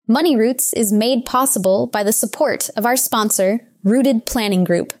Money Roots is made possible by the support of our sponsor, Rooted Planning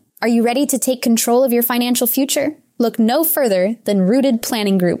Group. Are you ready to take control of your financial future? Look no further than Rooted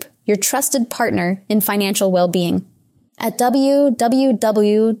Planning Group, your trusted partner in financial well-being. At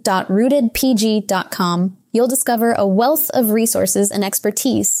www.rootedpg.com, you'll discover a wealth of resources and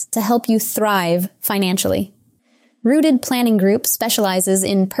expertise to help you thrive financially. Rooted Planning Group specializes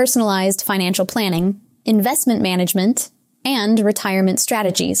in personalized financial planning, investment management, and retirement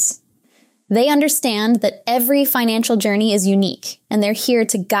strategies. They understand that every financial journey is unique, and they're here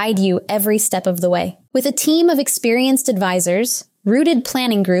to guide you every step of the way. With a team of experienced advisors, Rooted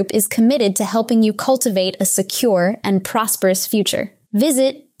Planning Group is committed to helping you cultivate a secure and prosperous future.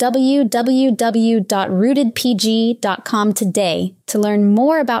 Visit www.rootedpg.com today to learn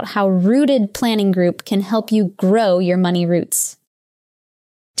more about how Rooted Planning Group can help you grow your money roots.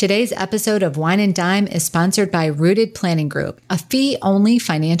 Today's episode of Wine and Dime is sponsored by Rooted Planning Group, a fee-only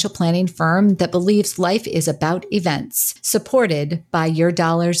financial planning firm that believes life is about events, supported by your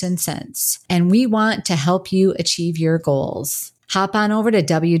dollars and cents. And we want to help you achieve your goals. Hop on over to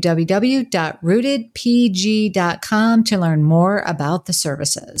www.rootedpg.com to learn more about the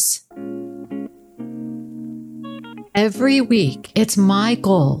services. Every week, it's my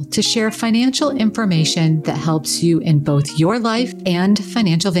goal to share financial information that helps you in both your life and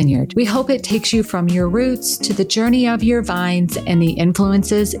Financial Vineyard. We hope it takes you from your roots to the journey of your vines and the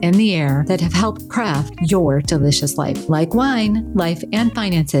influences in the air that have helped craft your delicious life. Like wine, life and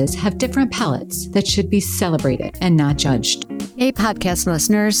finances have different palates that should be celebrated and not judged. Hey, podcast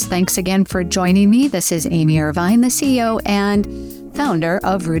listeners, thanks again for joining me. This is Amy Irvine, the CEO and founder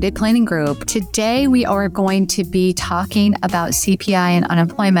of Rooted Planning Group. Today, we are going to be talking about CPI and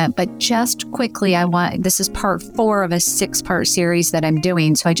unemployment, but just quickly, this is part 4 of a 6-part series that I'm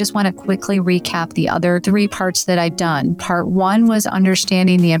doing. So I just want to quickly recap the other 3 parts that I've done. Part 1 was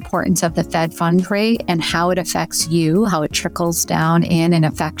understanding the importance of the Fed funds rate and how it affects you, how it trickles down in and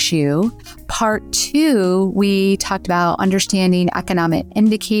affects you. Part 2, we talked about understanding economic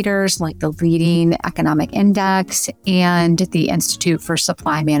indicators like the leading economic index and the Institute for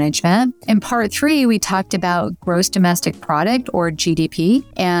Supply Management. In part 3, we talked about gross domestic product, or GDP,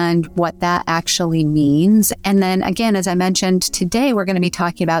 and what that actually means. And then again, as I mentioned, today we're going to be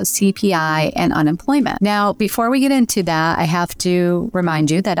talking about CPI and unemployment. Now, before we get into that, I have to remind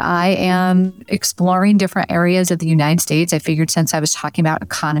you that I am exploring different areas of the United States. I figured since I was talking about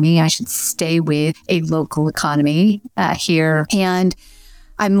economy, I should stay with a local economy here. And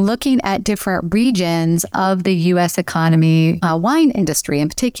I'm looking at different regions of the U.S. economy, wine industry in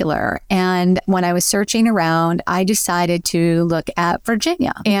particular. And when I was searching around, I decided to look at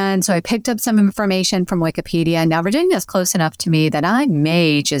Virginia. And so I picked up some information from Wikipedia. Now, Virginia is close enough to me that I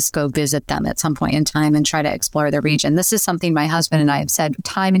may just go visit them at some point in time and try to explore the region. This is something my husband and I have said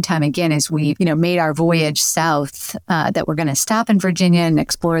time and time again as we, made our voyage south, that we're going to stop in Virginia and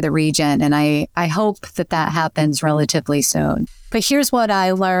explore the region. And I hope that happens relatively soon. But here's what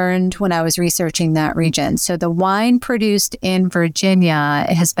I learned when I was researching that region. So the wine produced in Virginia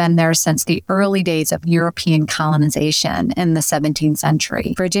has been there since the early days of European colonization in the 17th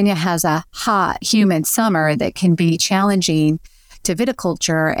century. Virginia has a hot, humid summer that can be challenging to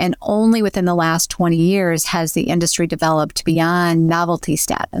viticulture, and only within the last 20 years has the industry developed beyond novelty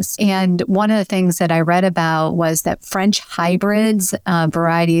status. And one of the things that I read about was that French hybrids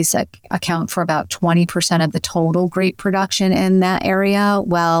varieties account for about 20% of the total grape production in that area,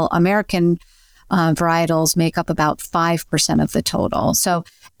 while American varietals make up about 5% of the total. So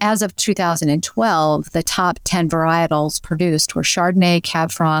as of 2012, the top 10 varietals produced were Chardonnay,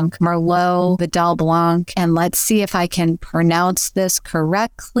 Cab Franc, Merlot, Vidal Blanc, and let's see if I can pronounce this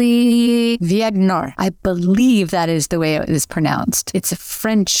correctly, Viognier. I believe that is the way it is pronounced. It's a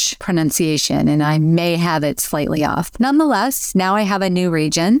French pronunciation, and I may have it slightly off. Nonetheless, now I have a new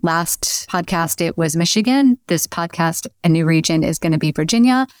region. Last podcast, it was Michigan. This podcast, a new region, is going to be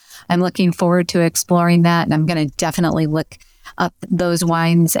Virginia. I'm looking forward to exploring that, and I'm going to definitely look up those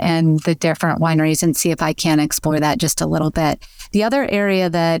wines and the different wineries and see if I can explore that just a little bit. The other area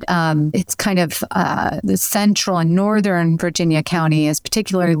that it's kind of the central and northern Virginia county is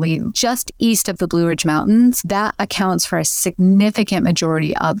particularly just east of the Blue Ridge Mountains. That accounts for a significant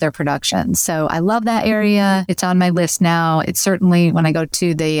majority of their production. So I love that area. It's on my list now. It's certainly when I go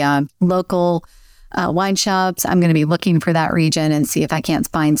to the local wine shops, I'm going to be looking for that region and see if I can't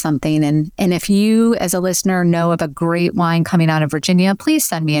find something. And if you as a listener know of a great wine coming out of Virginia, please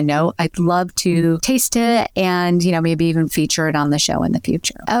send me a note. I'd love to taste it and, maybe even feature it on the show in the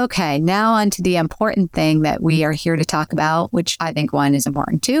future. Okay, now on to the important thing that we are here to talk about, which I think wine is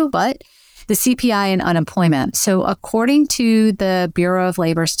important too, but The CPI and unemployment. So according to the Bureau of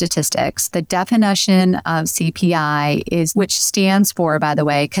Labor Statistics, the definition of CPI is, which stands for, by the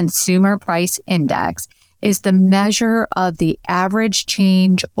way, Consumer Price Index, is the measure of the average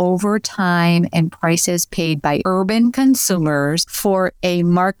change over time in prices paid by urban consumers for a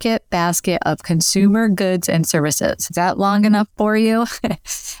market basket of consumer goods and services. Is that long enough for you?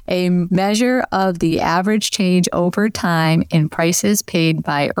 A measure of the average change over time in prices paid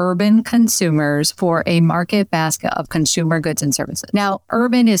by urban consumers for a market basket of consumer goods and services. Now,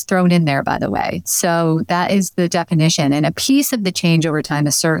 urban is thrown in there, by the way. So that is the definition. And a piece of the change over time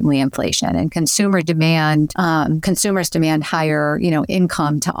is certainly inflation, and consumers demand higher,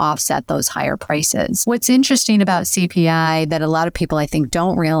 income to offset those higher prices. What's interesting about CPI that a lot of people, I think,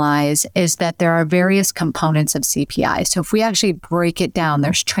 don't realize is that there are various components of CPI. So if we actually break it down,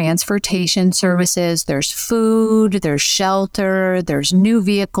 there's transportation services, there's food, there's shelter, there's new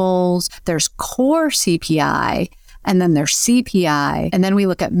vehicles, there's core CPI, and then there's CPI. And then we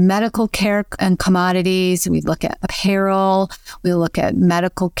look at medical care and commodities. We look at apparel. We look at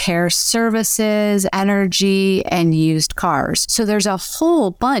medical care services, energy, and used cars. So there's a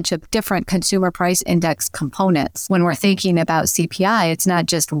whole bunch of different consumer price index components. When we're thinking about CPI, it's not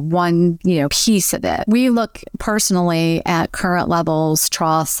just one, piece of it. We look personally at current levels,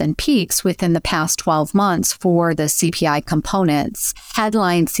 troughs, and peaks within the past 12 months for the CPI components,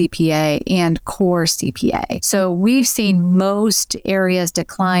 headline CPA and core CPA. So we've seen most areas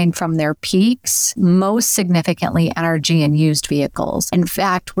decline from their peaks, most significantly energy and used vehicles. In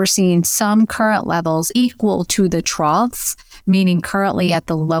fact, we're seeing some current levels equal to the troughs, meaning currently at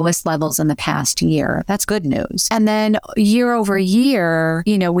the lowest levels in the past year. That's good news. And then year over year,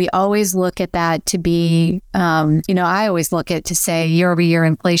 we always look at that to be, I always look at to say year over year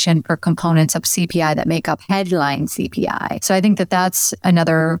inflation for components of CPI that make up headline CPI. So I think that that's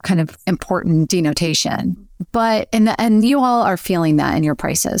another kind of important denotation. But, and you all are feeling that in your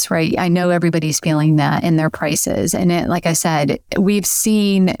prices, right? I know everybody's feeling that in their prices. And like I said, we've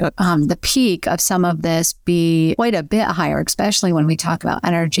seen the peak of some of this be quite a bit higher, especially when we talk about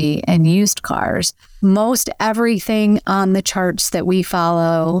energy and used cars. Most everything on the charts that we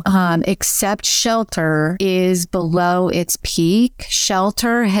follow, except shelter, is below its peak.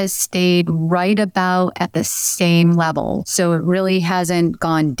 Shelter has stayed right about at the same level. So it really hasn't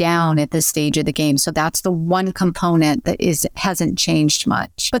gone down at this stage of the game. So that's the one component that hasn't changed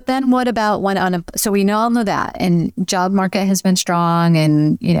much. But then what about so we all know that, and job market has been strong,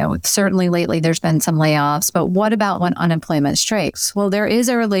 and certainly lately there's been some layoffs. But what about when unemployment strikes? Well, there is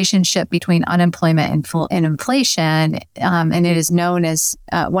a relationship between unemployment and inflation, and it is known as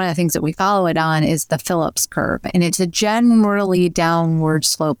one of the things that we follow it on is the Phillips curve, and it's a generally downward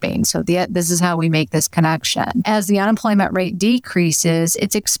sloping. So this is how we make this connection. As the unemployment rate decreases,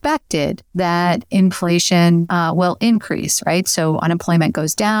 it's expected that inflation will increase, right? So unemployment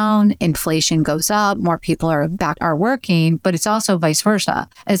goes down, inflation goes up, more people are working, but it's also vice versa.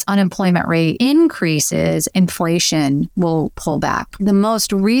 As unemployment rate increases, inflation will pull back. The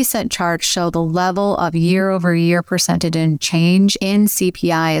most recent charts show the level of year-over-year percentage and change in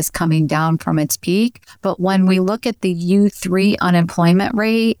CPI is coming down from its peak. But when we look at the U3 unemployment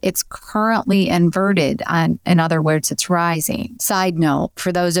rate, it's currently inverted. In other words, it's rising. Side note,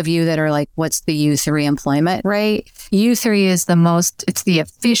 for those of you that are like, what's the U3 employment rate? U3 is it's the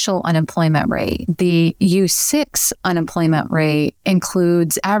official unemployment rate. The U6 unemployment rate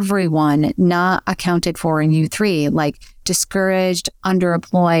includes everyone not accounted for in U3, like discouraged,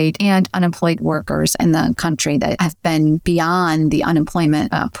 underemployed, and unemployed workers in the country that have been beyond the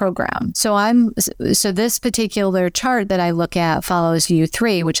unemployment program. So this particular chart that I look at follows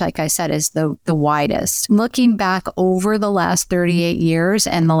U3, which, like I said, is the widest. Looking back over the last 38 years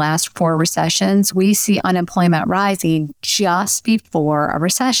and the last 4 recessions, we see unemployment rising just before a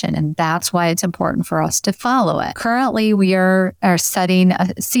recession, and that's why it's important for us to follow it. Currently, we are seeing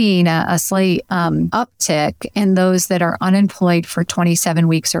a slight uptick in those that are unemployed for 27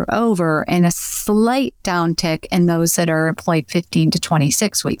 weeks or over, and a slight downtick in those that are employed 15 to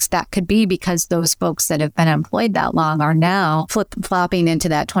 26 weeks. That could be because those folks that have been employed that long are now flip-flopping into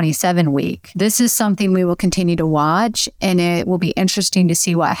that 27 week. This is something we will continue to watch, and it will be interesting to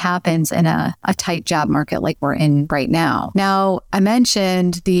see what happens in a tight job market like we're in right now. Now, I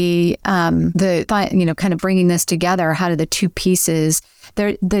mentioned the kind of bringing this together. How do the two pieces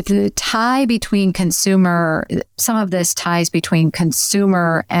the tie between consumer, some of this ties between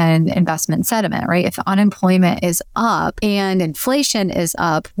consumer and investment sentiment, right? If unemployment is up and inflation is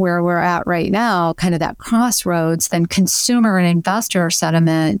up where we're at right now, kind of that crossroads, then consumer and investor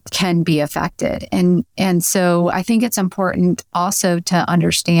sentiment can be affected. And so I think it's important also to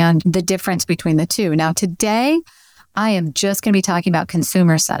understand the difference between the two. Now, today, I am just going to be talking about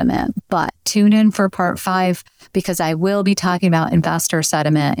consumer sentiment, but tune in for part 5 because I will be talking about investor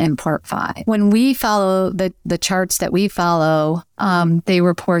sentiment in part 5. When we follow the charts that we follow, they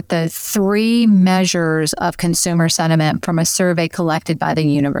report the 3 measures of consumer sentiment from a survey collected by the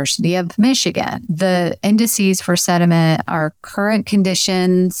University of Michigan. The indices for sentiment are current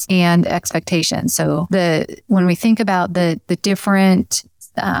conditions and expectations. So when we think about the different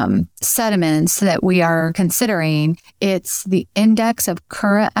sentiments that we are considering, it's the index of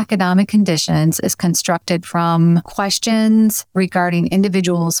current economic conditions is constructed from questions regarding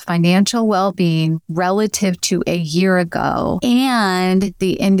individuals' financial well-being relative to a year ago and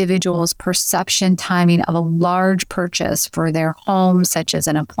the individual's perception timing of a large purchase for their home, such as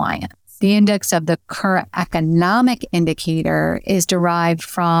an appliance. The index of the current economic indicator is derived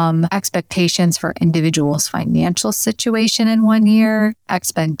from expectations for individuals' financial situation in 1 year,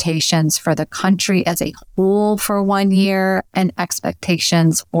 expectations for the country as a whole for 1 year, and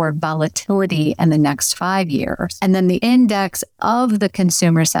expectations for volatility in the next 5 years. And then the index of the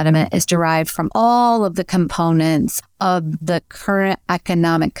consumer sentiment is derived from all of the components of the current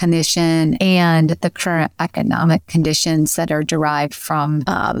economic condition and the current economic conditions that are derived from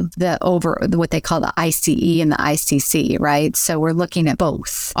what they call the ICE and the ICC, right? So we're looking at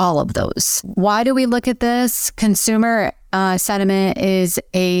both, all of those. Why do we look at this? Consumer sentiment is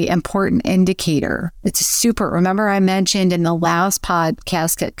a important indicator. Remember I mentioned in the last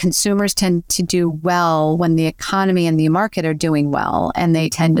podcast that consumers tend to do well when the economy and the market are doing well, and they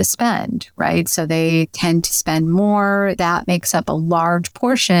tend to spend, right? So they tend to spend more. That makes up a large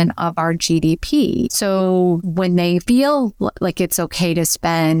portion of our GDP. So when they feel like it's okay to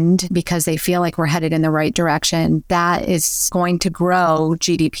spend because they feel like we're headed in the right direction, that is going to grow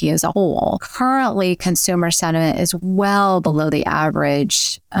GDP as a whole. Currently, consumer sentiment is well below the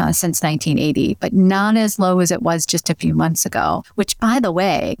average since 1980, but not as low as it was just a few months ago, which, by the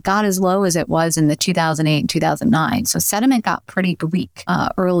way, got as low as it was in the 2008 and 2009. So sentiment got pretty bleak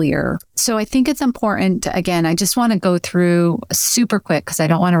earlier. So I think it's important, again, I just want to go through super quick because I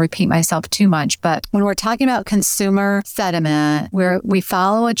don't want to repeat myself too much. But when we're talking about consumer sentiment, we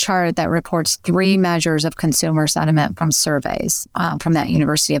follow a chart that reports 3 measures of consumer sentiment from surveys from that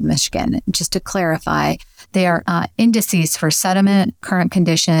University of Michigan. Just to clarify, they are indices for sentiment, current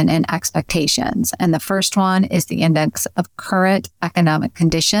condition, and expectations. And the first one is the index of current economic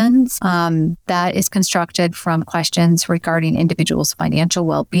conditions. That is constructed from questions regarding individuals' financial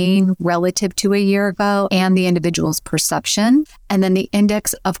well-being relative to a year ago and the individual's perception. And then the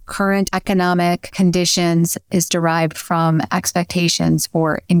index of current economic conditions is derived from expectations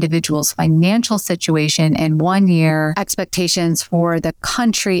for individuals' financial situation in 1 year, expectations for the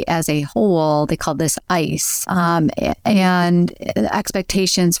country as a whole, they call this ICE, and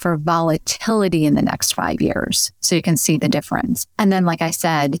expectations for volatility in the next 5 years. So you can see the difference. And then, like I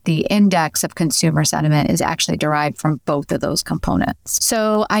said, the index of consumer sentiment is actually derived from both of those components.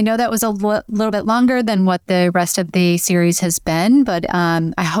 So I know that was a little bit longer than what the rest of the series has been, but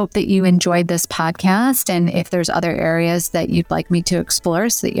I hope that you enjoyed this podcast. And if there's other areas that you'd like me to explore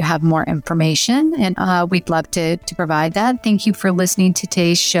so that you have more information, and we'd love to provide that. Thank you for listening to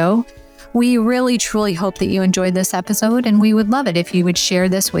today's show. We really, truly hope that you enjoyed this episode, and we would love it if you would share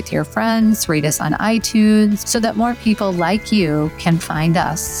this with your friends, rate us on iTunes, so that more people like you can find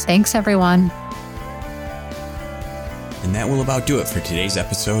us. Thanks, everyone. And that will about do it for today's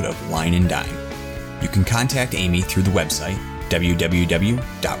episode of Wine and Dime. You can contact Amy through the website,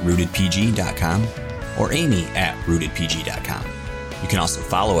 www.rootedpg.com, or amy@rootedpg.com. You can also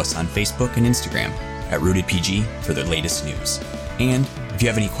follow us on Facebook and Instagram at RootedPG for the latest news. And if you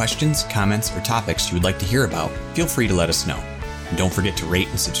have any questions, comments, or topics you would like to hear about, feel free to let us know. And don't forget to rate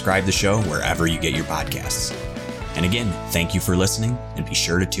and subscribe the show wherever you get your podcasts. And again, thank you for listening, and be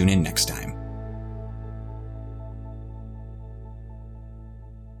sure to tune in next time.